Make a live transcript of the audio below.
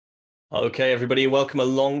Okay, everybody, welcome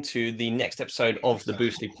along to the next episode of the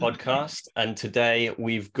Boostly podcast. And today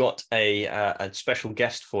we've got a special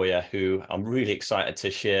guest for you who I'm really excited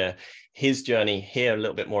to share his journey, hear a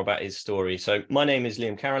little bit more about his story. So my name is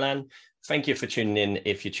Liam Carolan. Thank you for tuning in.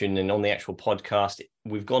 If you're tuning in on the actual podcast,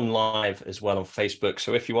 we've gone live as well on Facebook.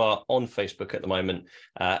 So if you are on Facebook at the moment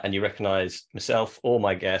and you recognize myself or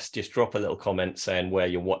my guest, just drop a little comment saying where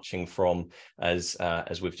you're watching from as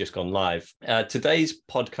we've just gone live. Today's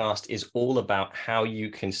podcast is all about how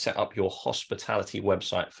you can set up your hospitality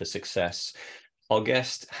website for success. Our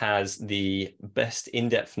guest has the best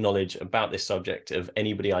in-depth knowledge about this subject of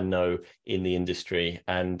anybody I know in the industry.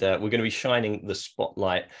 And we're going to be shining the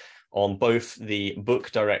spotlight on both the Book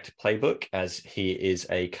Direct Playbook, as he is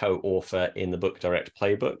a co-author in the Book Direct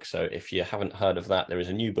Playbook. So if you haven't heard of that, there is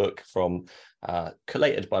a new book from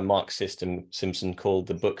collated by Mark Simpson called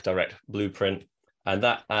the Book Direct Blueprint. And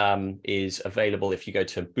that is available if you go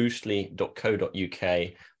to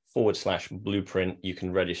boostly.co.uk/blueprint. You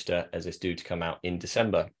can register as it's due to come out in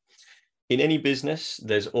December. In any business,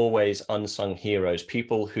 there's always unsung heroes,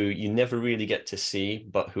 people who you never really get to see,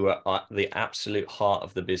 but who are at the absolute heart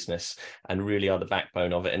of the business and really are the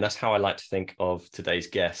backbone of it. And that's how I like to think of today's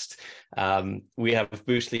guest. We have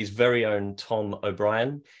Boostly's very own Tom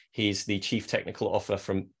O'Brien. He's the Chief Technical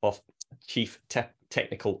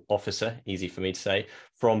Officer, easy for me to say,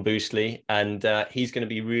 from Boostly. And he's going to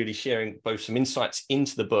be really sharing both some insights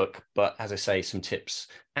into the book, but as I say, some tips,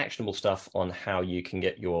 actionable stuff on how you can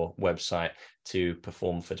get your website to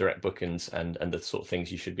perform for direct bookings and the sort of things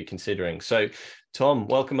you should be considering. So Tom,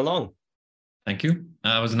 welcome along. Thank you.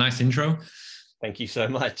 That was a nice intro. Thank you so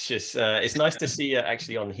much. It's nice to see you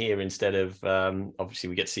actually on here instead of obviously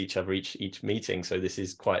we get to see each other each meeting. So this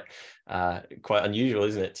is quite unusual,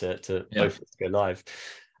 isn't it, to both go live.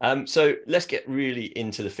 So let's get really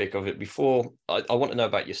into the thick of it. Before I want to know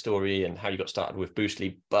about your story and how you got started with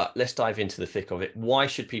Boostly, but let's dive into the thick of it. Why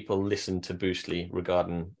should people listen to Boostly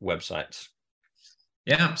regarding websites?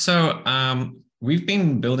 Yeah, so we've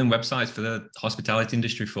been building websites for the hospitality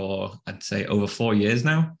industry for, I'd say, over 4 years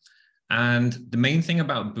now. And the main thing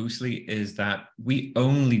about Boostly is that we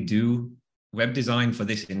only do web design for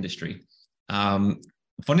this industry.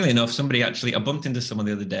 Funnily enough, I bumped into someone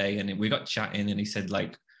the other day and we got chatting and he said,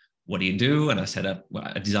 like, what do you do? And I said, I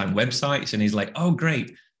design websites. And he's like, oh,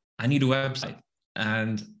 great, I need a website.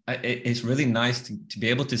 And it's really nice to be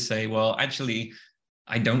able to say, well, actually,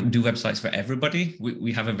 I don't do websites for everybody.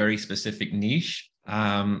 We have a very specific niche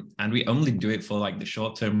and we only do it for like the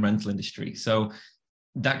short-term rental industry. So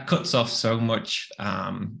that cuts off so much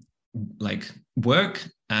like work,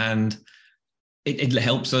 and it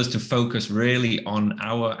helps us to focus really on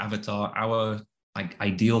our avatar, our like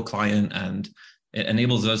ideal client, and it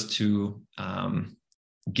enables us to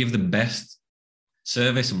give the best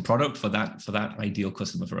service and product for that ideal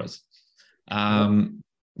customer for us.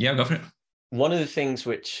 Yeah, go for it. One of the things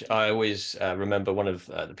which I always remember one of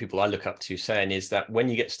the people I look up to saying is that when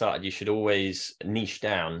you get started, you should always niche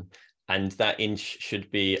down, and that inch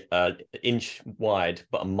should be an inch wide,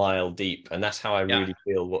 but a mile deep. And that's how I really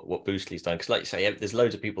feel what Boostly's done. Because like you say, there's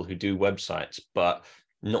loads of people who do websites, but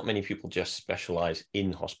not many people just specialize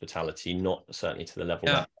in hospitality, not certainly to the level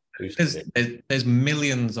that Boostly did. There's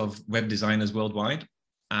millions of web designers worldwide.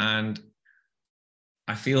 And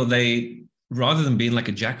I feel rather than being like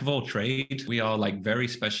a jack of all trade, we are like very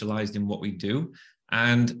specialized in what we do.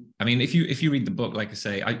 And I mean, if you read the book, like I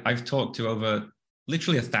say, I've talked to over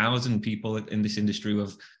literally 1,000 people in this industry who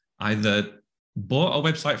have either bought a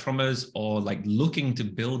website from us or like looking to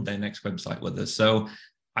build their next website with us. So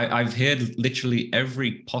I've heard literally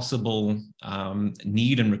every possible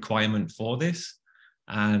need and requirement for this.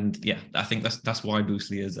 And yeah, I think that's why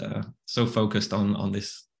Boostly is so focused on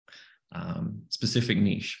this specific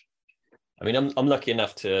niche. I mean, I'm lucky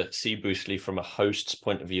enough to see Boostly from a host's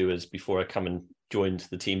point of view, as before I come and joined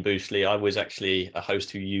the team Boostly, I was actually a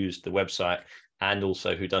host who used the website and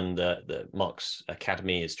also who done the Mark's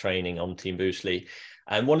Academy, his training on Team Boostly.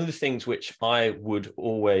 And one of the things which I would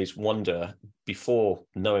always wonder before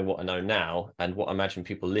knowing what I know now, and what I imagine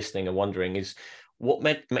people listening are wondering, is what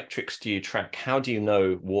metrics do you track? How do you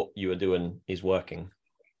know what you are doing is working?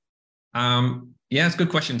 Yeah, it's a good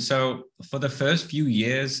question. So for the first few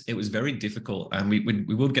years, it was very difficult. And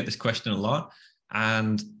we would get this question a lot.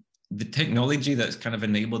 And the technology that's kind of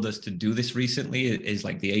enabled us to do this recently is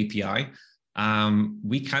like the API.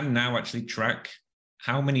 We can now actually track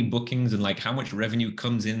how many bookings and like how much revenue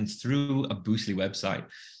comes in through a Boostly website.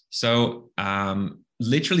 So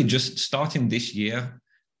literally just starting this year,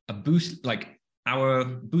 our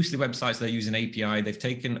Boostly websites that use an API, they've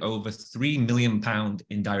taken over £3 million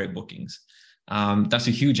in direct bookings. That's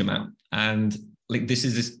a huge amount. And like this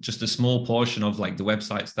is just a small portion of like the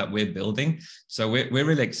websites that we're building. So we're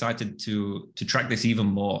really excited to track this even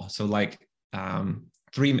more. So like £3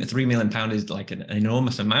 million is like an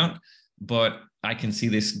enormous amount, but I can see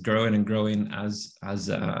this growing and growing as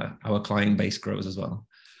our client base grows as well.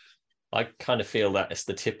 I kind of feel that it's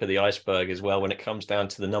the tip of the iceberg as well when it comes down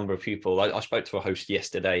to the number of people. I spoke to a host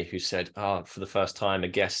yesterday who said, for the first time, a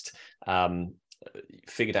guest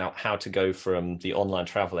figured out how to go from the online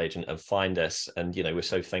travel agent and find us. And, we're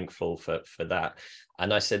so thankful for that.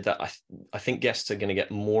 And I said that I think guests are going to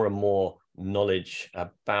get more and more knowledge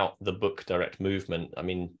about the book direct movement. I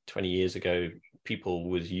mean, 20 years ago, people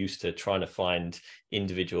was used to trying to find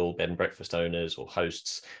individual bed and breakfast owners or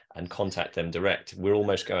hosts and contact them direct. We're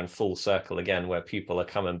almost going full circle again, where people are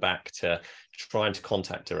coming back to trying to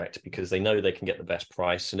contact direct because they know they can get the best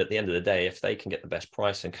price. And at the end of the day, if they can get the best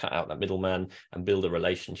price and cut out that middleman and build a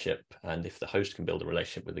relationship, and if the host can build a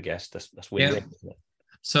relationship with the guest, that's win-win. Yeah.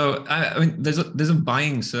 So I mean, there's a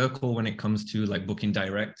buying circle when it comes to like booking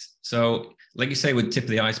direct. So like you say, with tip of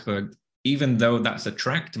the iceberg, even though that's a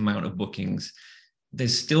tracked amount of bookings,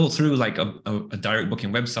 there's still through like a direct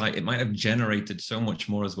booking website, it might have generated so much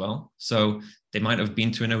more as well. So they might have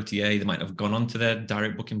been to an OTA, they might have gone onto their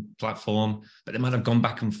direct booking platform, but they might have gone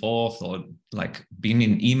back and forth or like been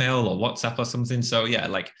in email or WhatsApp or something. So yeah,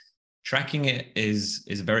 like tracking it is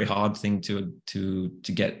a very hard thing to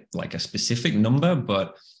get like a specific number,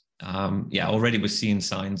 but already we're seeing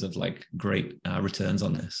signs of like great returns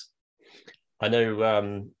on this. I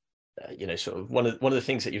know, sort of one of the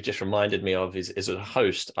things that you've just reminded me of is as a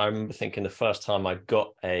host, I remember thinking the first time I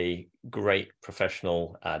got a great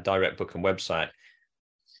professional direct booking website,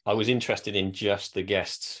 I was interested in just the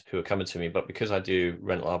guests who are coming to me, but because I do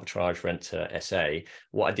rental arbitrage, rent to SA,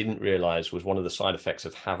 what I didn't realize was one of the side effects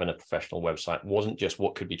of having a professional website wasn't just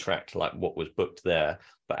what could be tracked, like what was booked there,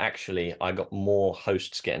 but actually I got more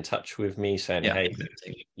hosts get in touch with me saying, hey,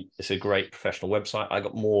 it's a great professional website. I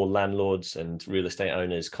got more landlords and real estate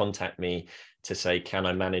owners contact me to say, can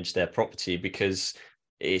I manage their property? Because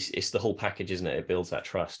it's the whole package, isn't it? It builds that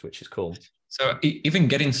trust, which is cool. So even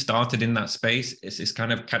getting started in that space is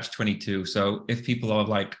kind of catch-22. So if people are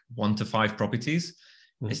like 1 to 5 properties,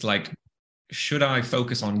 it's like, should I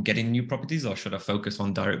focus on getting new properties or should I focus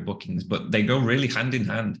on direct bookings? But they go really hand in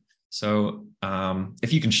hand. So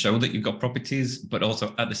if you can show that you've got properties, but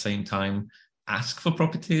also at the same time, ask for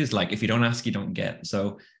properties, like if you don't ask, you don't get.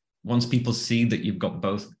 So once people see that you've got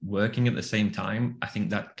both working at the same time, I think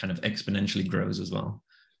that kind of exponentially grows as well.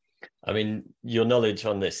 I mean, your knowledge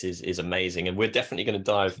on this is amazing, and we're definitely going to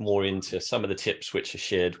dive more into some of the tips which are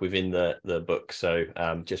shared within the book. So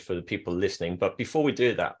just for the people listening, but before we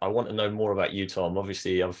do that, I want to know more about you, Tom.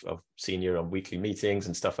 Obviously, I've seen you on weekly meetings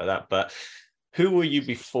and stuff like that, but who were you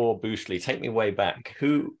before Boostly? Take me way back.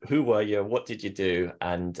 Who were you? What did you do?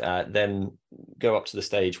 And then go up to the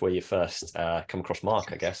stage where you first come across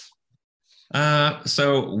Mark, I guess.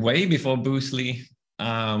 So way before Boostly,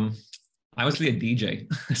 I was a DJ.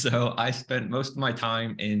 So I spent most of my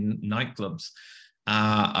time in nightclubs.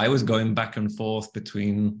 I was going back and forth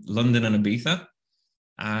between London and Ibiza.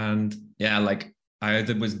 And yeah, like I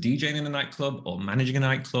either was DJing in a nightclub or managing a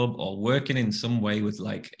nightclub or working in some way with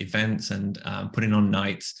like events and putting on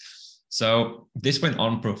nights. So this went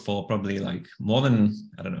on for probably like more than,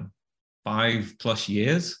 5+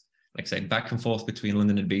 years, like say back and forth between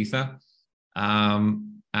London and Ibiza.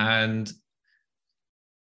 And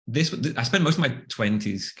I spent most of my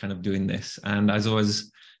 20s kind of doing this. And as I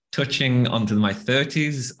was touching onto my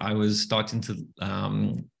 30s, I was starting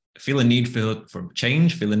to feel a need for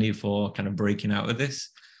change, feel a need for kind of breaking out of this.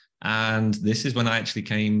 And this is when I actually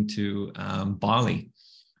came to Bali.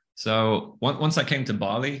 So once I came to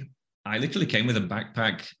Bali, I literally came with a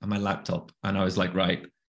backpack and my laptop. And I was like, right,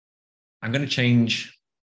 I'm going to change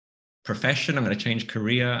profession. I'm going to change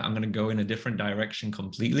career. I'm going to go in a different direction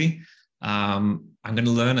completely. I'm going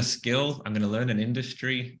to learn a skill. I'm going to learn an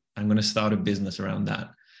industry. I'm going to start a business around that.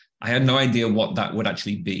 I had no idea what that would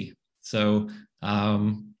actually be. So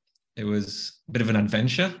it was a bit of an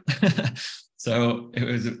adventure. So it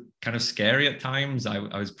was kind of scary at times. I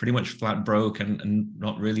was pretty much flat broke and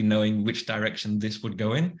not really knowing which direction this would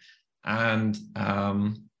go in. And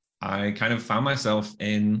I kind of found myself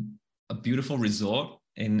in a beautiful resort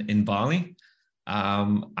in Bali.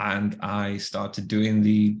 And I started doing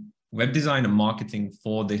the web design and marketing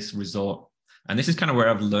for this resort. And this is kind of where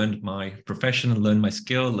I've learned my profession, learned my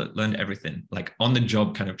skill, learned everything, like on the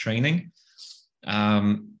job kind of training.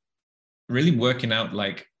 Really working out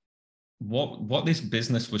like what this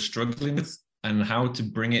business was struggling with and how to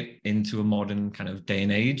bring it into a modern kind of day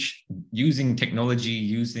and age, using technology,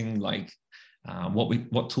 using like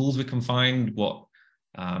what tools we can find, what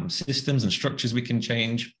systems and structures we can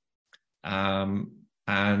change.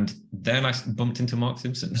 And then I bumped into Mark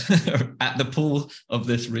Simpson at the pool of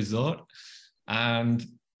this resort. And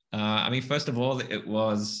I mean, first of all, it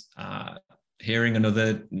was hearing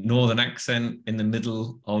another northern accent in the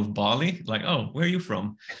middle of Bali, like, oh, where are you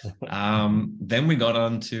from? Then we got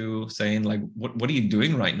on to saying, like, what are you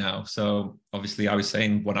doing right now? So obviously I was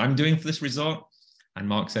saying what I'm doing for this resort. And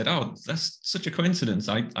Mark said, oh, that's such a coincidence.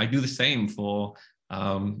 I do the same for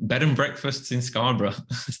bed and breakfasts in Scarborough.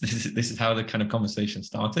 This is how the kind of conversation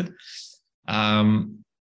started. And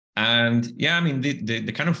yeah, I mean,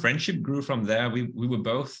 the kind of friendship grew from there. We were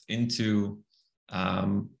both into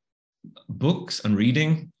books and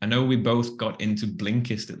reading. I know we both got into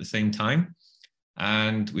Blinkist at the same time,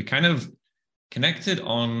 and we kind of connected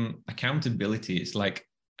on accountability. It's like,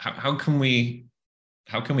 how can we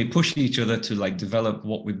push each other to like develop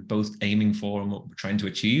what we're both aiming for and what we're trying to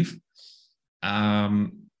achieve?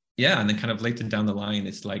 Yeah, and then kind of later down the line,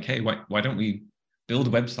 it's like, hey, why don't we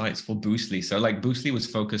build websites for Boostly? So like Boostly was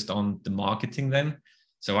focused on the marketing then.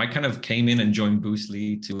 So I kind of came in and joined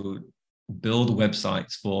Boostly to build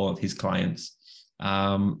websites for his clients.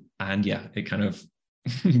 And yeah, it kind of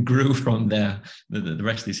grew from there. The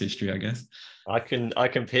rest is history, I guess. I can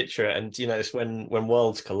picture it, and it's when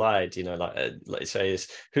worlds collide. Like say, is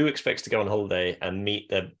who expects to go on holiday and meet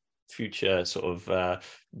their future sort of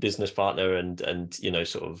business partner and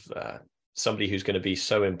sort of somebody who's going to be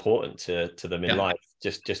so important to them in life,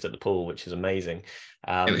 just at the pool, which is amazing.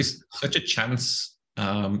 It was such a chance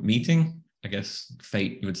meeting, I guess,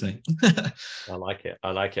 fate, you would say. I like it,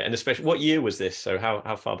 and especially, what year was this? So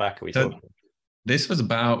how far back are we talking? This was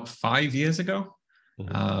about 5 years ago.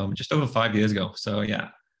 Just over 5 years ago. So yeah.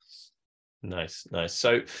 Nice.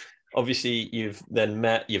 So obviously you've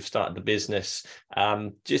started the business.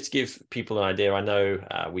 Just to give people an idea, I know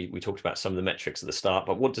we talked about some of the metrics at the start,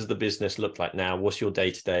 but what does the business look like now? What's your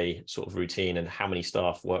day-to-day sort of routine, and how many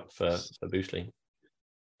staff work for Boostly?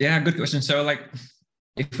 Yeah, good question. So like,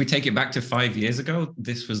 if we take it back to 5 years ago,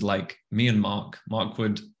 this was like me and Mark. Mark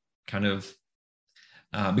would kind of,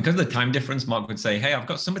 because of the time difference, Mark would say, hey, I've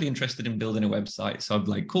got somebody interested in building a website. So I'd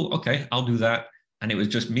be like, cool, okay, I'll do that. And it was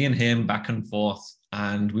just me and him back and forth.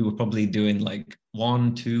 And we were probably doing like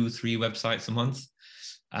 1, 2, 3 websites a month.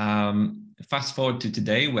 Fast forward to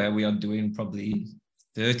today, where we are doing probably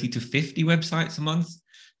 30 to 50 websites a month.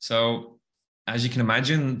 So as you can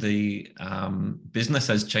imagine, the business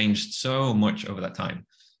has changed so much over that time.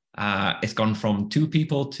 It's gone from 2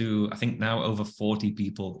 people to, I think now, over 40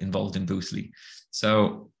 people involved in Boostly.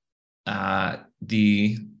 So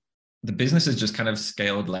the business has just kind of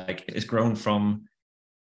scaled. Like, it's grown from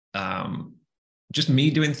just me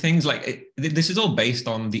doing things. Like, this is all based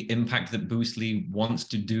on the impact that Boostly wants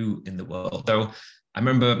to do in the world. So I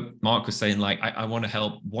remember Mark was saying, like, I want to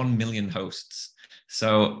help 1 million hosts.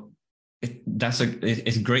 So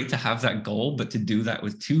it's great to have that goal, but to do that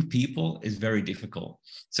with 2 people is very difficult.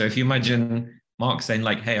 So if you imagine Mark saying,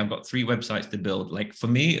 like, hey, I've got 3 websites to build. Like, for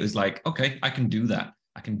me, it was like, okay, I can do that.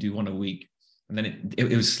 I can do 1 a week. And then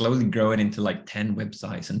it was slowly growing into like 10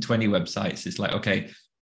 websites and 20 websites. It's like, okay,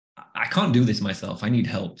 I can't do this myself. I need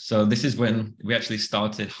help. So this is when we actually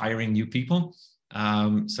started hiring new people.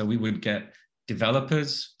 So we would get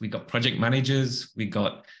developers, we got project managers, we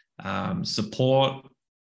got support,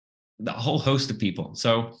 a whole host of people.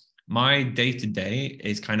 So my day-to-day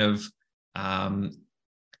is kind of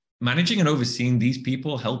managing and overseeing these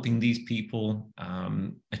people, helping these people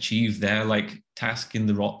achieve their like task in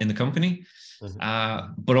the company.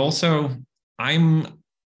 But also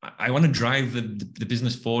I want to drive the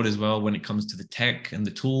business forward as well when it comes to the tech and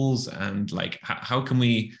the tools, and like how can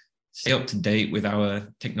we stay up to date with our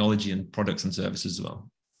technology and products and services as well.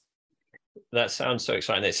 That sounds so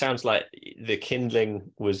exciting. It sounds like the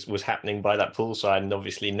kindling was happening by that poolside, and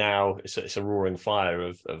obviously now it's a roaring fire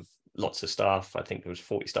of lots of staff. I think there was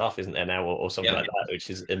 40 staff, isn't there now, or something like that, which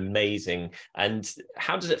is amazing. And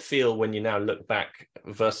how does it feel when you now look back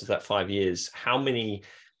versus that 5 years? How many,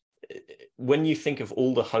 when you think of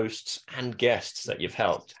all the hosts and guests that you've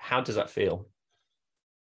helped, how does that feel?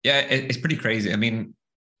 Yeah, it's pretty crazy. I mean,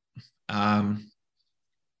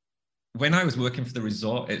 when I was working for the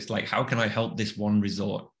resort, it's like, how can I help this one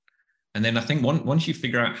resort? And then I think once you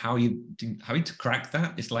figure out how you to crack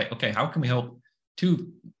that, it's like, okay, how can we help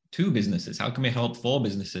two businesses? How can we help 4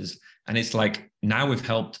 businesses? And it's like, now we've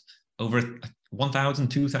helped over 1,000,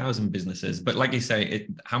 2,000 businesses. But like you say,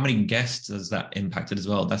 how many guests has that impacted as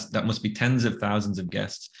well? That must be tens of thousands of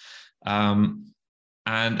guests. And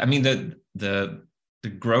I mean, the the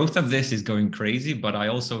growth of this is going crazy, but I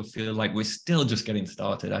also feel like we're still just getting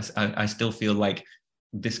started. I still feel like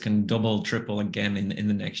this can double, triple again in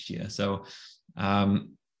the next year. So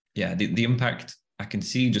yeah, the impact I can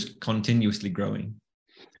see just continuously growing.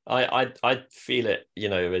 I feel it, you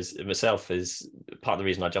know, as myself, as part of the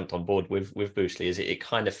reason I jumped on board with Boostly is it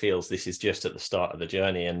kind of feels this is just at the start of the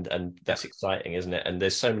journey, and that's exciting, isn't it? And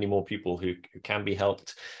there's so many more people who can be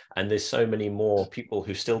helped, and there's so many more people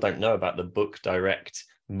who still don't know about the Book Direct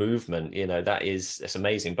movement. You know, it's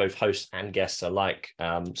amazing, both hosts and guests alike.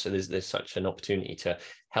 So there's such an opportunity to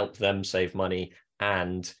help them save money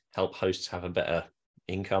and help hosts have a better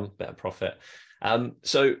income, better profit.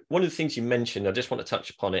 So one of the things you mentioned, I just want to touch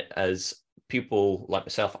upon it, as people like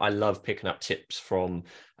myself, I love picking up tips from,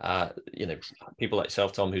 you know, people like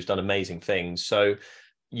yourself, Tom, who's done amazing things. So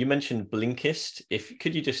you mentioned Blinkist.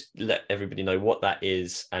 Could you just let everybody know what that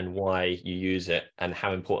is and why you use it and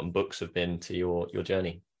how important books have been to your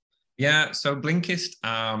journey? Yeah, so Blinkist,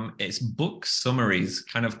 it's book summaries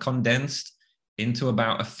kind of condensed into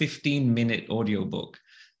about a 15-minute audiobook.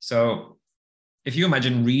 So if you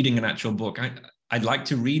imagine reading an actual book, I'd like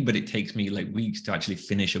to read, but it takes me like weeks to actually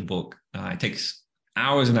finish a book. It takes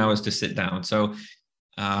hours and hours to sit down. So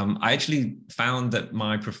I actually found that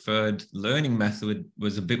my preferred learning method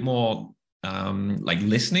was a bit more like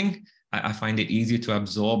listening. I find it easier to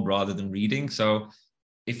absorb rather than reading. So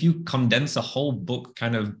if you condense a whole book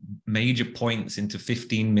kind of major points into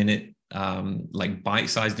 15-minute like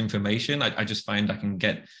bite-sized information, I just find I can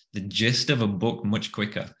get the gist of a book much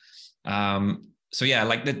quicker. So yeah,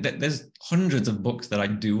 like there's hundreds of books that I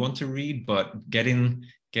do want to read, but getting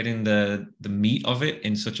the meat of it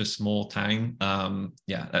in such a small time,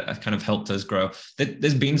 yeah, that kind of helped us grow.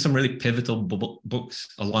 There's been some really pivotal books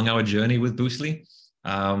along our journey with Boostly.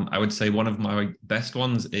 I would say one of my best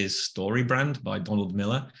ones is Story Brand by Donald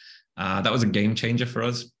Miller. That was a game changer for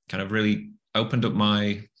us, kind of really opened up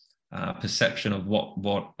my perception of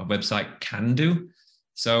what a website can do.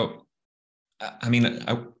 So, I mean,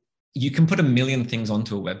 you can put a million things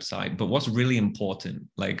onto a website, but what's really important,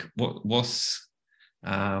 like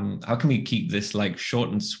how can we keep this like short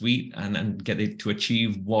and sweet and get it to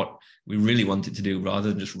achieve what we really want it to do rather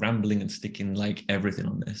than just rambling and sticking like everything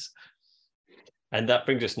on this? And that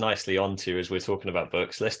brings us nicely on to, as we're talking about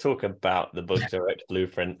books, let's talk about the Book Direct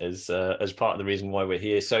Blueprint as part of the reason why we're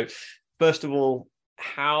here. So first of all,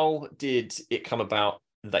 how did it come about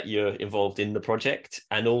that you're involved in the project?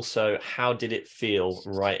 And also, how did it feel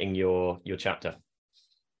writing your chapter?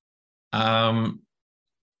 I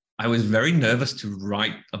was very nervous to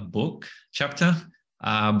write a book chapter,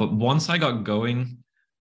 but once I got going,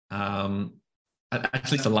 actually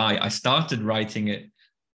it's a lie. I started writing it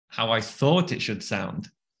how I thought it should sound.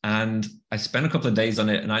 And I spent a couple of days on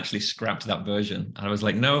it and actually scrapped that version. And I was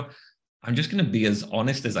like, no, I'm just going to be as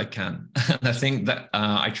honest as I can. And I think that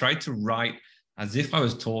I tried to write as if I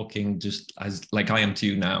was talking just as like I am to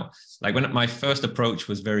you now. Like when my first approach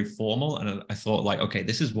was very formal, and I thought like, okay,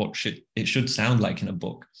 this is what it should sound like in a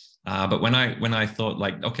book. But when I thought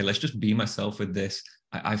like, okay, let's just be myself with this,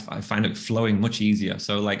 I find it flowing much easier.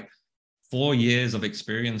 So like 4 years of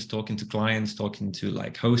experience talking to clients, talking to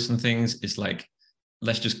like hosts and things, is like,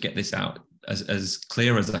 let's just get this out as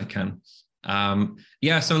clear as I can.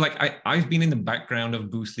 Yeah, so like I've been in the background of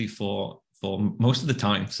Boostly for most of the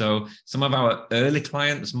time. So some of our early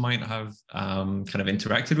clients might have kind of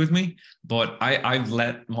interacted with me, but I've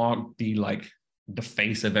let Mark be like the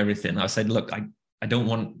face of everything. I said, look, I don't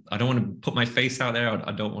want to put my face out there.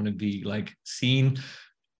 I don't want to be like seen.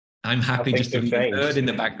 I'm happy just to be a bird in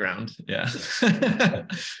the background. Yeah.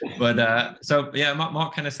 But so yeah,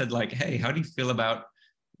 Mark kind of said like, hey, how do you feel about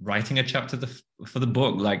writing a chapter for the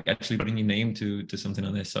book? Like actually putting your name to something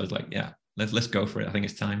on this. So I was like, yeah, let's go for it. I think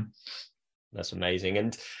it's time. That's amazing.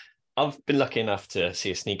 And I've been lucky enough to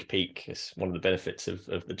see a sneak peek. It's one of the benefits of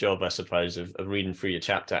the job, I suppose, of reading through your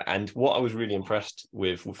chapter. And what I was really impressed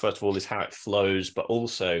with, well, first of all, is how it flows, but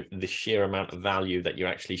also the sheer amount of value that you're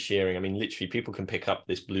actually sharing. I mean, literally, people can pick up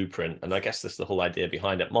this blueprint, and I guess that's the whole idea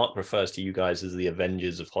behind it. Mark refers to you guys as the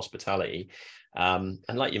Avengers of hospitality. And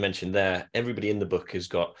like you mentioned there, everybody in the book has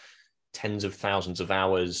got tens of thousands of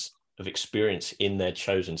hours of experience in their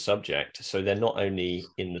chosen subject. So they're not only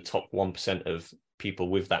in the top 1% of people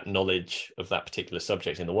with that knowledge of that particular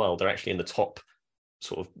subject in the world, they're actually in the top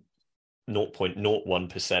sort of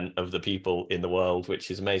 0.01% of the people in the world, which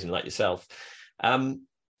is amazing, like yourself. Can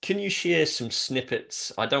you share some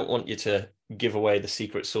snippets? I don't want you to give away the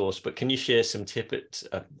secret sauce, but can you share some tippets?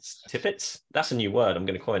 That's a new word. I'm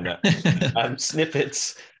going to coin that.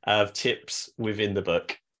 Snippets of tips within the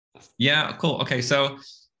book. Yeah, cool. Okay, so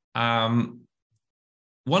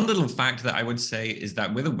one little fact that I would say is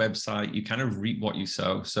that with a website, you kind of reap what you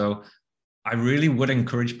sow. So I really would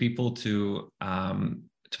encourage people to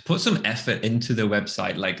put some effort into the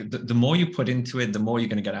website. Like the more you put into it, the more you're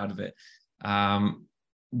going to get out of it.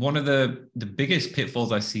 One of the biggest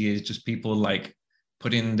pitfalls I see is just people like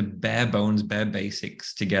putting the bare bones, bare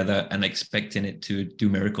basics together and expecting it to do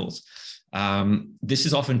miracles. This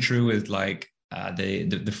is often true with like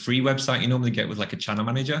the free website you normally get with like a channel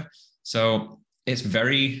manager. So it's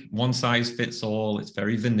very one size fits all. It's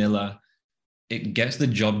very vanilla. It gets the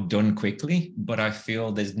job done quickly, but I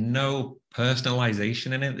feel there's no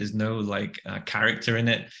personalization in it. There's no like character in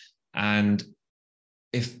it. And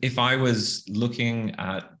if I was looking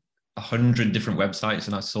at 100 different websites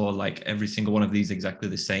and I saw like every single one of these exactly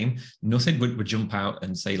the same, nothing would jump out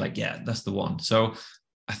and say like, yeah, that's the one. So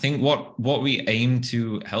I think what we aim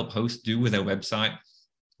to help hosts do with their website,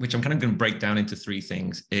 which I'm kind of going to break down into three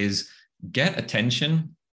things, is get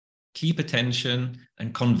attention, keep attention,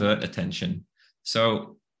 and convert attention.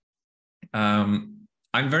 So I'm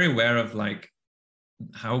very aware of like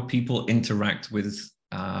how people interact with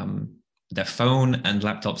their phone and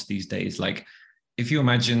laptops these days. Like if you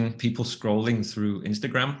imagine people scrolling through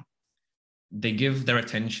Instagram, they give their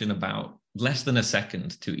attention about less than a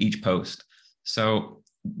second to each post. So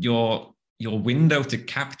your window to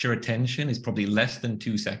capture attention is probably less than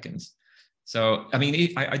 2 seconds. So, I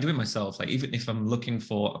mean, I do it myself. Like even if I'm looking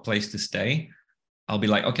for a place to stay, I'll be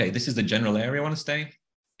like, okay, this is the general area I want to stay.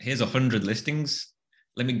 Here's 100 listings.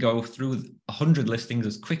 Let me go through 100 listings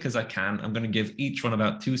as quick as I can. I'm going to give each one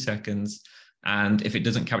about 2 seconds. And if it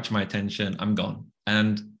doesn't capture my attention, I'm gone.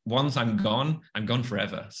 And once I'm gone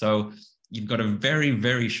forever. So you've got a very,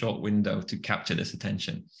 very short window to capture this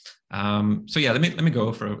attention. So yeah, let me go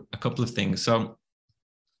over a couple of things. So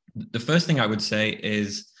the first thing I would say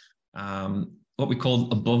is what we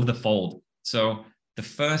call above the fold. So the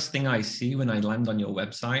first thing I see when I land on your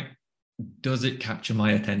website, does it capture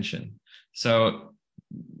my attention? So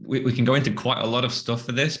we can go into quite a lot of stuff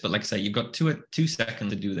for this, but like I say, you've got 2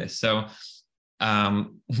 seconds to do this. So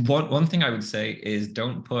one thing I would say is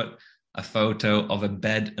don't put a photo of a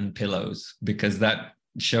bed and pillows, because that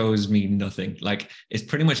shows me nothing. Like it's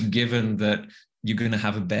pretty much given that you're going to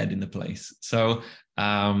have a bed in the place. So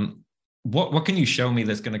what can you show me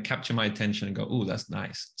that's going to capture my attention and go, oh, that's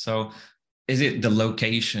nice? So is it the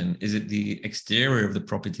location? Is it the exterior of the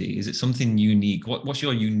property? Is it something unique? What's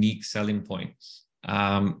your unique selling point?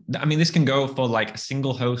 I mean, this can go for like a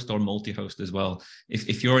single host or multi-host as well.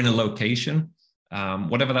 If you're in a location,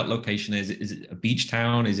 whatever that location is it a beach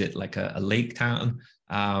town? Is it like a lake town?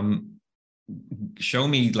 Show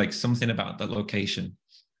me like something about that location.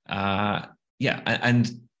 Yeah,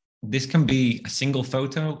 and this can be a single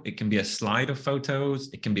photo. It can be a slide of photos.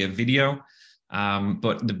 It can be a video.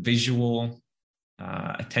 But the visual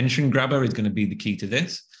attention grabber is going to be the key to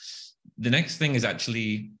this. The next thing is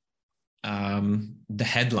actually the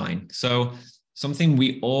headline. So something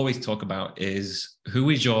we always talk about is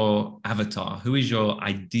who is your avatar? Who is your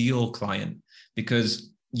ideal client?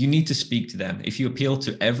 Because you need to speak to them. If you appeal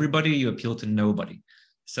to everybody, you appeal to nobody.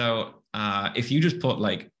 So if you just put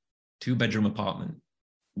like 2-bedroom apartment,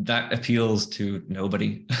 that appeals to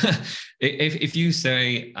nobody. If you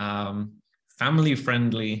say family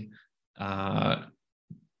friendly,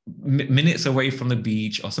 minutes away from the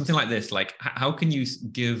beach or something like this, like how can you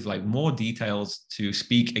give like more details to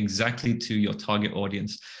speak exactly to your target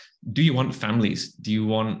audience? Do you want families? Do you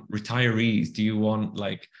want retirees? Do you want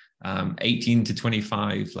like 18 to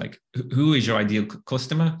 25? Like who is your ideal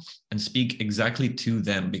customer? And speak exactly to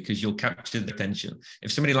them, because you'll capture the attention.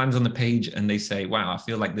 If somebody lands on the page and they say, wow, I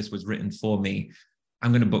feel like this was written for me,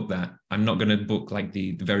 I'm going to book that. I'm not going to book like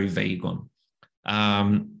the very vague one.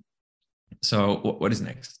 So what is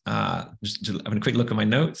next? Just having a quick look at my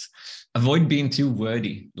notes. Avoid being too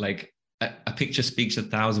wordy. Like a picture speaks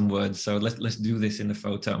 1,000 words. So let's do this in the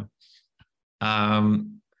photo.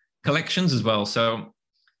 Collections as well. So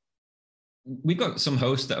we've got some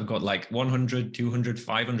hosts that have got like 100, 200,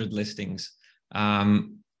 500 listings.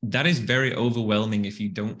 That is very overwhelming if you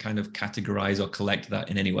don't kind of categorize or collect that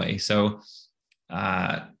in any way. So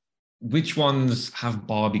which ones have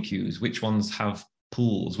barbecues? Which ones have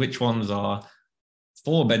pools? Which ones are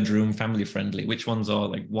 4-bedroom family friendly? Which ones are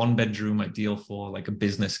like 1-bedroom ideal for like a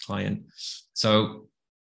business client? So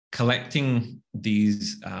collecting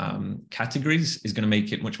these categories is going to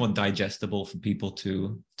make it much more digestible for people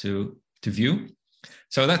to view.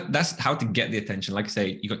 So that's how to get the attention. Like I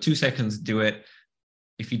say, you got 2 seconds to do it.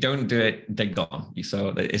 If you don't do it, they're gone.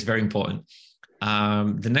 So it's very important.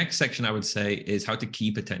 The next section I would say is how to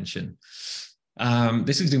keep attention.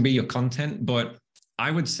 This is going to be your content, but I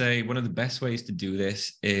would say one of the best ways to do this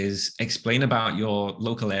is explain about your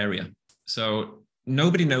local area. So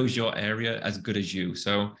nobody knows your area as good as you.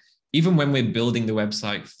 So even when we're building the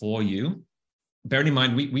website for you, bearing in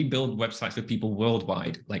mind, we build websites for people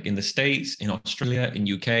worldwide, like in the States, in Australia,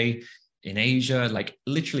 in UK, in Asia, like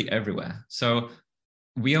literally everywhere. So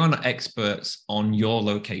we are not experts on your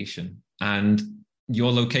location. And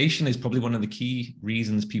your location is probably one of the key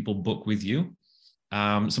reasons people book with you.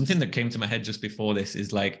 Something that came to my head just before this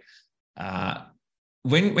is like,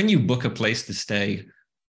 when you book a place to stay,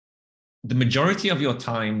 the majority of your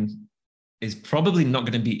time is probably not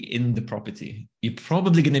going to be in the property. You're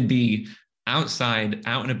probably going to be outside,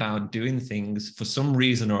 out and about, doing things for some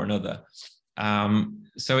reason or another.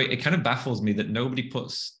 So it kind of baffles me that nobody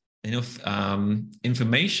puts enough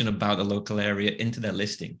information about the local area into their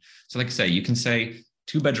listing. So like I say, you can say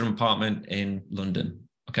 2-bedroom apartment in London.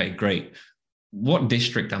 Okay, great. What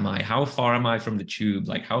district am I? How far am I from the tube?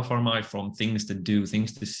 Like, how far am I from things to do,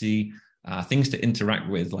 things to see, things to interact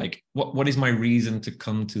with? Like, what is my reason to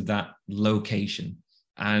come to that location?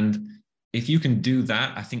 And if you can do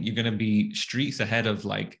that, I think you're going to be streets ahead of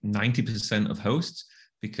like 90% of hosts,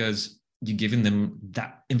 because you're giving them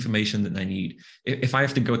that information that they need. If I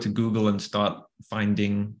have to go to Google and start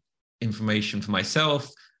finding information for myself,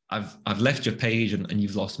 I've left your page and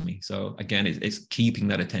you've lost me. So again, it's keeping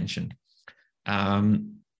that attention.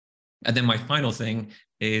 And then my final thing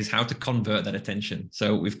is how to convert that attention.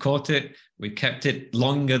 So we've caught it, we've kept it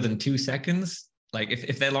longer than 2 seconds. Like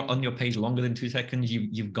if they're on your page longer than 2 seconds,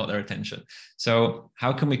 you've got their attention. So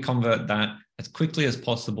how can we convert that as quickly as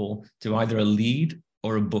possible to either a lead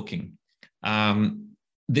or a booking?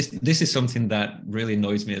 This is something that really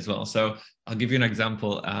annoys me as well. So I'll give you an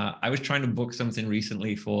example. I was trying to book something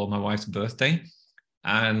recently for my wife's birthday,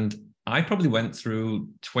 and I probably went through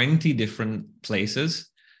 20 different places,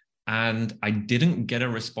 and I didn't get a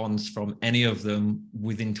response from any of them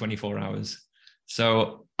within 24 hours.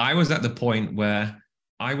 So I was at the point where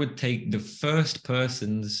I would take the first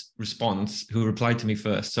person's response who replied to me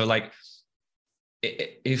first. So like,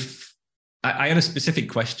 if I had a specific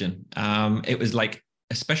question, it was like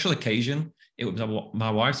a special occasion. It was my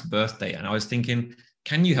wife's birthday, and I was thinking,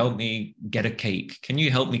 can you help me get a cake? Can you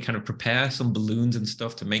help me kind of prepare some balloons and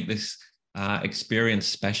stuff to make this experience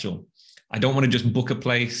special? I don't want to just book a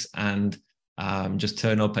place and just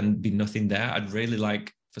turn up and be nothing there. I'd really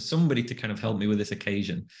like for somebody to kind of help me with this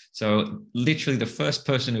occasion. So literally the first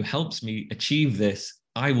person who helps me achieve this,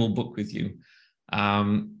 I will book with you.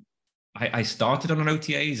 I started on an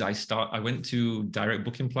OTAs. I went to direct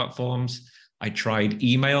booking platforms. I tried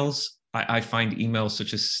emails. I find emails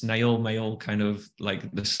such as snail mail kind of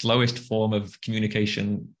like the slowest form of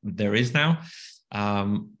communication there is now.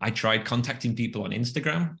 I tried contacting people on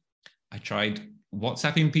Instagram. I tried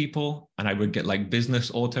WhatsApping people, and I would get like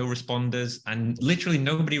business autoresponders, and literally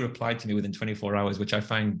nobody replied to me within 24 hours, which I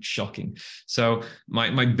find shocking. So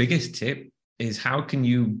my biggest tip is, how can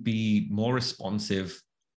you be more responsive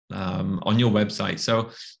on your website? So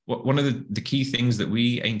one of the key things that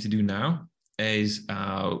we aim to do now is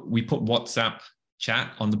we put WhatsApp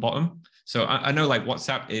chat on the bottom. So I know like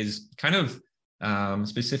WhatsApp is kind of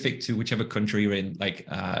specific to whichever country you're in. Like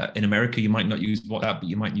in America, you might not use WhatsApp, but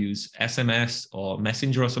you might use SMS or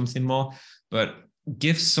Messenger or something more. But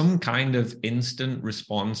give some kind of instant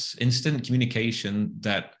response, instant communication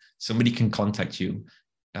that somebody can contact you.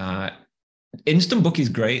 Instant Book is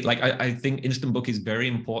great. Like I think Instant Book is very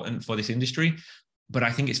important for this industry, but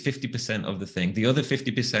I think it's 50% of the thing. The other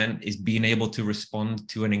 50% is being able to respond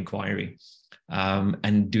to an inquiry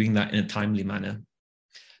and doing that in a timely manner.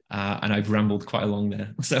 And I've rambled quite along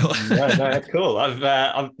there. So no, that's cool.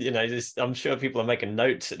 I'm sure people are making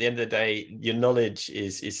notes. At the end of the day, your knowledge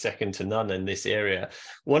is second to none in this area.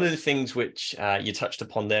 One of the things which you touched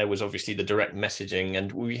upon there was obviously the direct messaging, and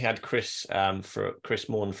we had Chris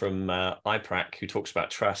Morn from iPrac, who talks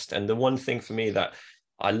about trust. And the one thing for me that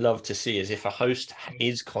I love to see is if a host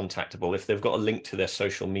is contactable, if they've got a link to their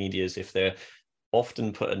social medias, if they're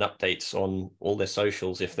often putting updates on all their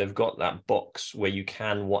socials, if they've got that box where you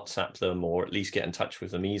can WhatsApp them or at least get in touch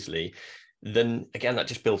with them easily, then again, that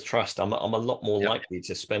just builds trust. I'm a lot more likely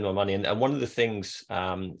to spend my money. And one of the things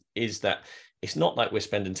is that it's not like we're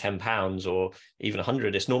spending £10 or even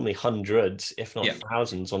 100. It's normally hundreds, if not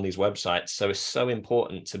thousands on these websites. So it's so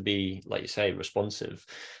important to be, like you say, responsive.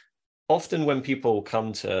 Often when people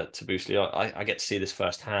come to Boostly, I get to see this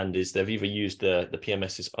firsthand, is they've either used the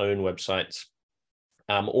PMS's own websites,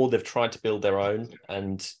 or they've tried to build their own.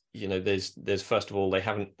 And there's first of all, they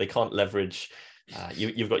can't leverage.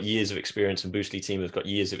 You've got years of experience, and Boostly team has got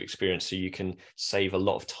years of experience, so you can save a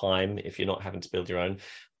lot of time if you're not having to build your own.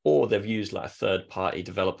 or they've used like a third-party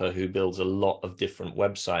developer who builds a lot of different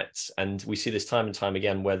websites. And we see this time and time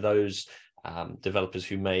again where those developers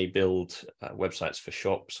who may build websites for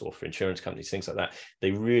shops or for insurance companies, things like that, they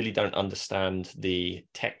really don't understand the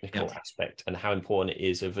technical aspect and how important it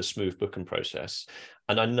is of a smooth booking process.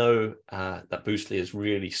 And I know that Boostly has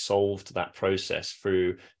really solved that process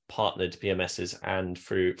through partnered PMSs and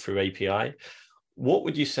through API. What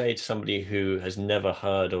would you say to somebody who has never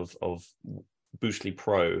heard of Boostly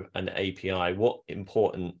Pro and API? What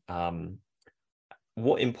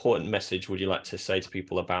important message would you like to say to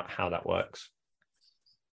people about how that works?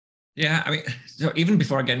 Yeah, I mean, so even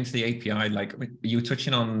before I get into the API, like you were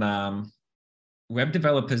touching on web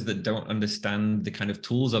developers that don't understand the kind of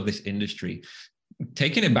tools of this industry.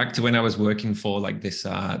 Taking it back to when I was working for like this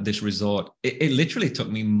resort, it literally took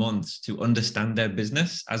me months to understand their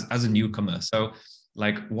business as a newcomer. So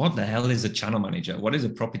like, what the hell is a channel manager? What is a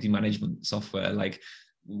property management software? Like,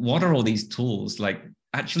 what are all these tools? Like,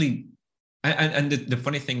 actually, and the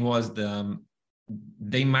funny thing was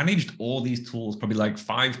they managed all these tools, probably like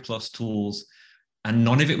 5+ tools, and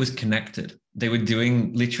none of it was connected. They were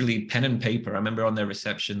doing literally pen and paper. I remember on their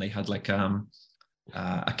reception, they had like a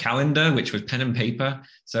calendar, which was pen and paper.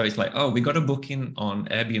 So it's like, oh, we got a booking on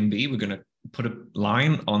Airbnb. We're going to put a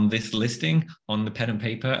line on this listing on the pen and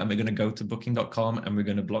paper, and we're going to go to booking.com and we're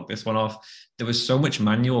going to block this one off. There was so much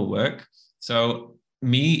manual work. So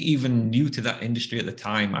me, even new to that industry at the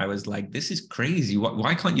time, I was like, this is crazy.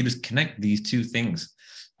 Why can't you just connect these two things?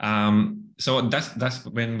 So that's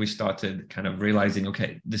when we started kind of realizing,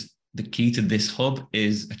 okay, the key to this hub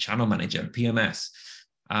is a channel manager, PMS.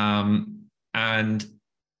 And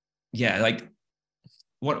yeah, like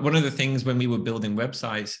one of the things when we were building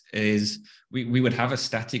websites is we would have a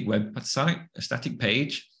static website, a static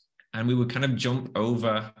page, and we would kind of jump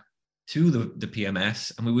over to the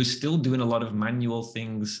PMS, and we were still doing a lot of manual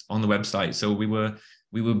things on the website. So we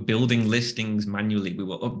were building listings manually. We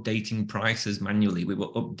were updating prices manually. We were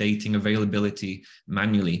updating availability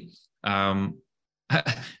manually. And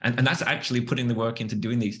that's actually putting the work into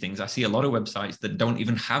doing these things. I see a lot of websites that don't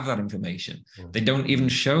even have that information. They don't even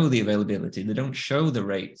show the availability. They don't show the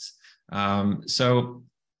rates. So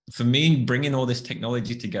for me, bringing all this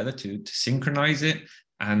technology together to synchronize it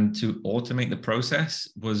and to automate the process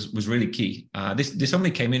was really key. This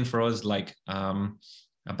only came in for us like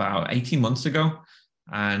about 18 months ago.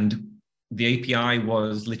 And the API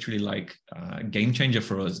was literally like a game changer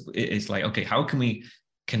for us. It's like, okay, how can we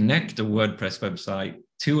connect a WordPress website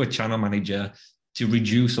to a channel manager to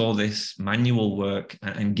reduce all this manual work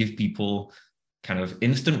and give people kind of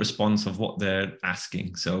instant response of what they're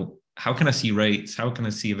asking? So how can I see rates? How can I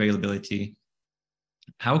see availability?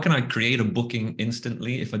 How can I create a booking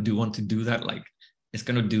instantly if I do want to do that? Like, it's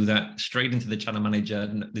going to do that straight into the channel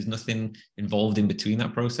manager. There's nothing involved in between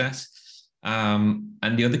that process. And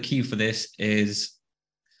the other key for this is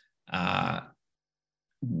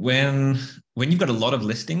when you've got a lot of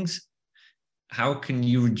listings, how can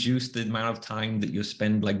you reduce the amount of time that you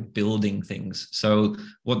spend like building things? So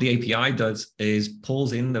what the API does is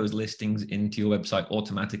pulls in those listings into your website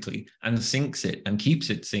automatically and syncs it and keeps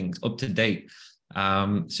it synced up to date.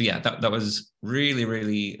 So yeah, that was really,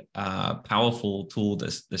 really powerful tool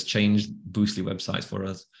that's changed Boostly websites for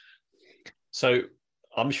us. So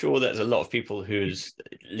I'm sure there's a lot of people who's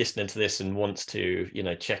listening to this and wants to,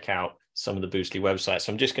 check out some of the Boostly websites.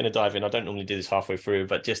 So I'm just going to dive in. I don't normally do this halfway through,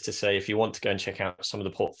 but just to say, if you want to go and check out some of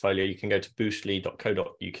the portfolio, you can go to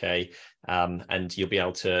boostly.co.uk and you'll be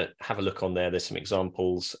able to have a look on there. There's some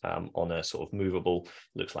examples on a sort of movable,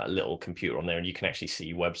 looks like a little computer on there, and you can actually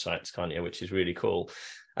see websites, can't you? Which is really cool.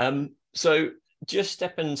 So just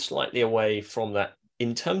stepping slightly away from that,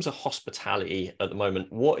 in terms of hospitality at the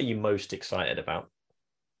moment, what are you most excited about?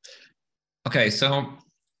 Okay, so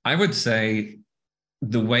I would say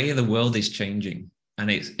the way the world is changing, and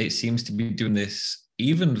it seems to be doing this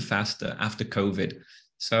even faster after COVID.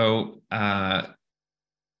 So I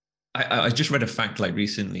just read a fact like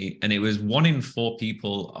recently, and it was 1 in 4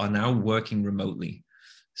 people are now working remotely.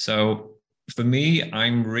 So for me,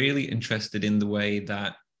 I'm really interested in the way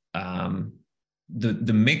that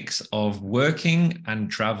the mix of working and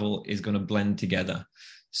travel is going to blend together.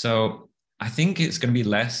 So I think it's going to be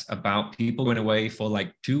less about people going away for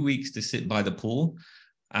like 2 weeks to sit by the pool,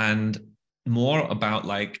 and more about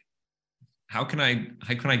like, how can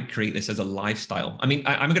I create this as a lifestyle? I mean,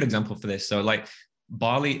 I'm a good example for this. So like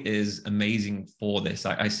Bali is amazing for this.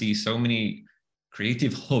 I see so many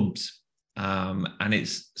creative hubs, and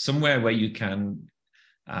it's somewhere where you can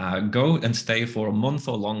go and stay for a month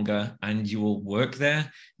or longer, and you will work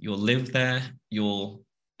there, you'll live there, you'll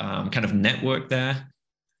kind of network there.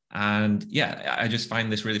 And yeah, I just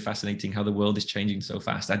find this really fascinating how the world is changing so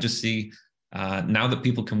fast. I just see now that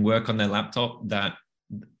people can work on their laptop, that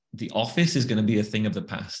the office is going to be a thing of the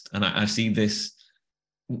past. And I see this,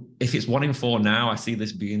 if it's 1 in 4 now, I see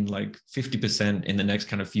this being like 50% in the next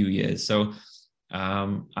kind of few years. So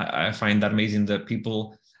I find that amazing that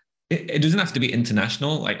people, it doesn't have to be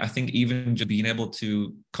international. Like I think even just being able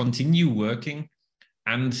to continue working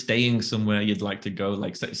and staying somewhere you'd like to go,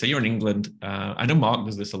 like say you're in England. I know Mark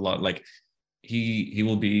does this a lot. Like he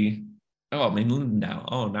will be, oh, I'm in London now.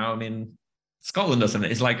 Oh, now I'm in Scotland or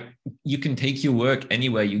something. It's like you can take your work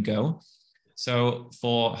anywhere you go. So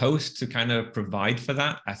for hosts to kind of provide for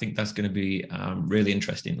that, I think that's going to be really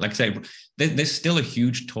interesting. Like I say, there's still a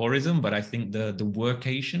huge tourism, but I think the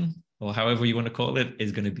workation, or however you want to call it,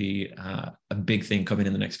 is going to be a big thing coming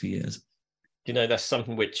in the next few years. You know, that's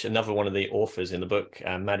something which another one of the authors in the book,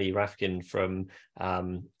 Maddie Rafkin from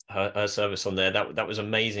her service on there, that was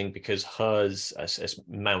amazing, because hers, as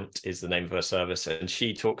Mount is the name of her service, and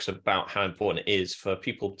she talks about how important it is for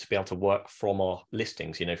people to be able to work from our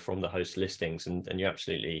listings, you know, from the host listings, and you're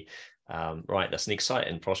absolutely right. That's an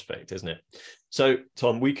exciting prospect, isn't it? So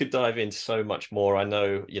Tom, we could dive into so much more. I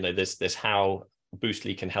know, you know, there's how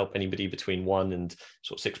Boostly can help anybody between 1 and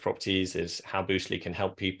sort of 6 properties, is how Boostly can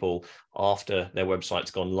help people after their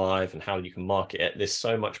website's gone live, and how you can market it. There's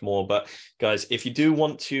so much more. But guys, if you do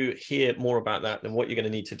want to hear more about that, then what you're going to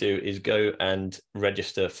need to do is go and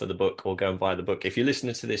register for the book, or go and buy the book. If you're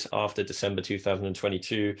listening to this after December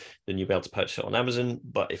 2022, then you'll be able to purchase it on Amazon.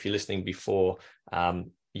 But if you're listening before,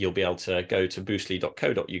 you'll be able to go to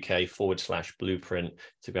boostly.co.uk/blueprint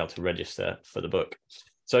to be able to register for the book.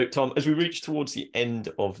 So, Tom, as we reach towards the end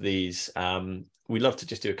of these, we love to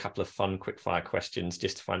just do a couple of fun quickfire questions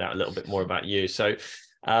just to find out a little bit more about you. So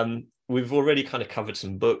we've already kind of covered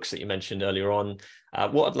some books that you mentioned earlier on.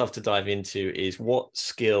 What I'd love to dive into is, what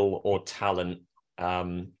skill or talent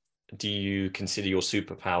do you consider your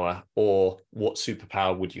superpower, or what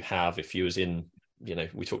superpower would you have if you was in, you know,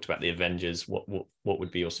 we talked about the Avengers, what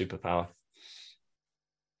would be your superpower?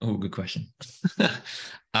 Oh, good question.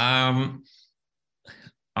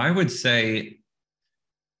 I would say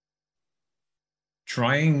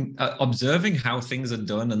observing how things are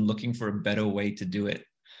done and looking for a better way to do it.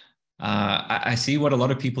 I see what a lot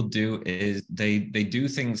of people do is they do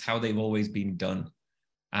things how they've always been done.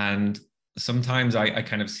 And sometimes I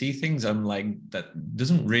kind of see things, I'm like, that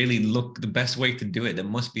doesn't really look the best way to do it. There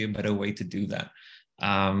must be a better way to do that.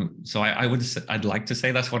 So I'd like to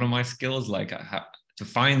say that's one of my skills, like to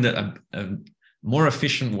find a more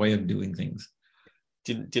efficient way of doing things.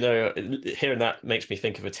 Do you know, hearing that makes me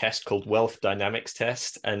think of a test called Wealth Dynamics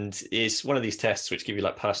test, and it's one of these tests which give you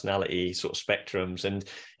like personality sort of spectrums, and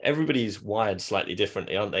everybody's wired slightly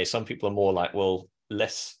differently, aren't they? Some people are more like, well,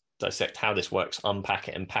 let's dissect how this works, unpack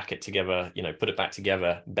it and pack it together, you know, put it back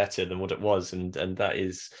together better than what it was, and that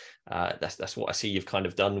is that's what I see you've kind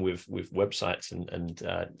of done with websites and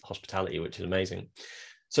hospitality, which is amazing.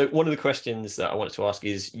 So one of the questions that I wanted to ask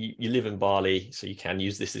is, you live in Bali, so you can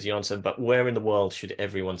use this as your answer, but where in the world should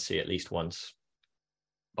everyone see at least once?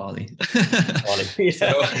 Bali. Bali. Yeah.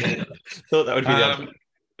 So, thought that would be the answer.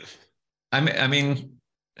 I mean,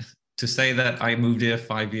 to say that I moved here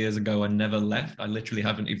 5 years ago and never left, I literally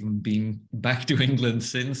haven't even been back to England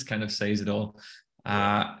since, kind of says it all.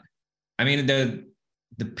 I mean, the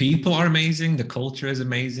people are amazing, the culture is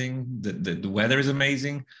amazing, the weather is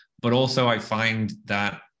amazing. But also I find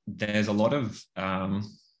that there's a lot of,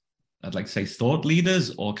 I'd like to say, thought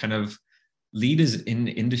leaders, or kind of leaders in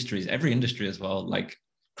industries, every industry as well, like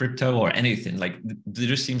crypto or anything. Like there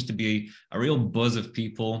just seems to be a real buzz of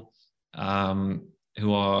people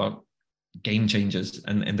who are game changers,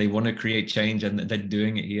 and they want to create change, and they're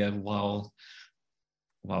doing it here while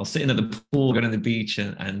sitting at the pool, going to the beach,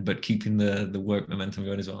 but keeping the work momentum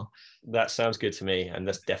going as well. That sounds good to me, and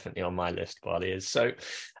that's definitely on my list, Bali is. So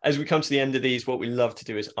as we come to the end of these, what we love to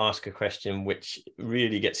do is ask a question which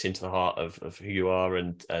really gets into the heart of who you are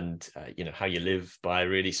and you know, how you live by,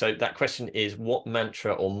 really. So that question is, what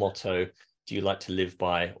mantra or motto do you like to live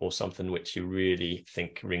by, or something which you really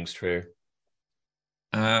think rings true?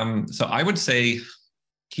 So I would say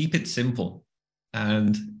keep it simple.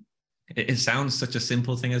 And it sounds such a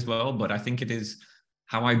simple thing as well, but I think it is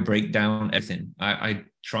how I break down everything. I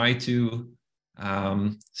try to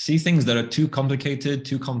see things that are too complicated,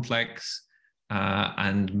 too complex,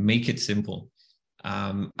 and make it simple.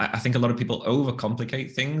 I think a lot of people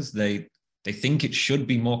overcomplicate things. They think it should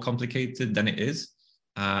be more complicated than it is.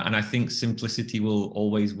 And I think simplicity will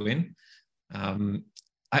always win.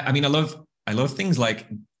 I mean, I love things like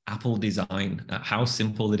Apple design, how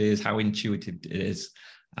simple it is, how intuitive it is.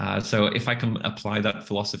 So if I can apply that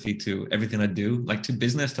philosophy to everything I do, like to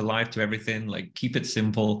business, to life, to everything, like keep it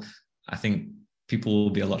simple, I think people will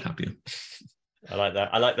be a lot happier. I like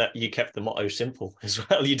that. I like that you kept the motto simple as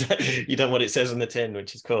well. You done what it says on the tin,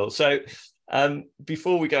 which is cool. So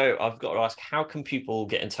before we go, I've got to ask, how can people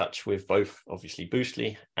get in touch with both, obviously,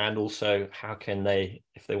 Boostly, and also how can they,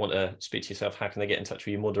 if they want to speak to yourself, how can they get in touch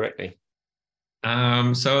with you more directly?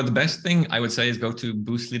 So the best thing I would say is go to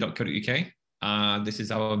boostly.co.uk. This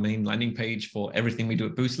is our main landing page for everything we do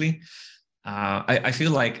at Boostly. I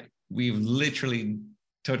feel like we've literally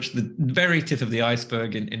touched the very tip of the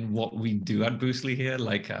iceberg in what we do at Boostly here.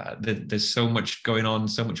 Like there's so much going on,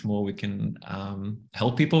 so much more we can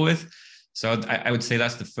help people with. So I would say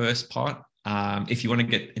that's the first part. If you want to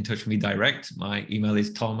get in touch with me direct, my email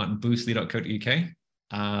is tom@boostly.co.uk,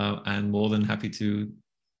 and more than happy to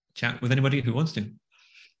chat with anybody who wants to.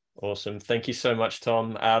 Awesome. Thank you so much,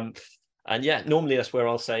 Tom. And yeah, normally that's where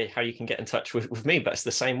I'll say how you can get in touch with me, but it's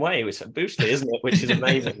the same way with Boostly, isn't it? Which is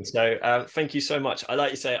amazing. So thank you so much. I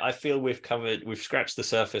like you say, I feel we've scratched the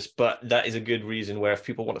surface, but that is a good reason where if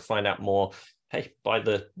people want to find out more, hey, buy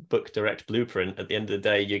the book Direct Blueprint. At the end of the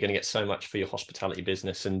day, you're going to get so much for your hospitality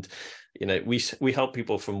business. And, you know, we help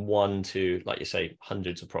people from one to, like you say,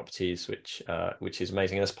 hundreds of properties, which is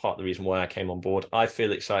amazing. And that's part of the reason why I came on board. I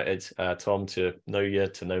feel excited, Tom, to know you,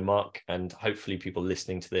 to know Mark, and hopefully people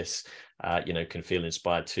listening to this, you know, can feel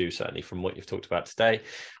inspired too, certainly from what you've talked about today.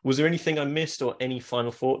 Was there anything I missed or any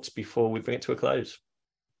final thoughts before we bring it to a close?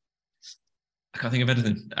 I can't think of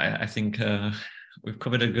anything. I think we've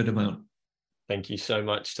covered a good amount. Thank you so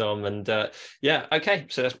much, Tom. And yeah, okay.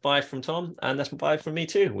 So that's bye from Tom, and that's bye from me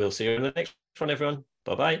too. We'll see you in the next one, everyone.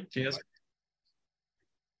 Bye-bye. Cheers.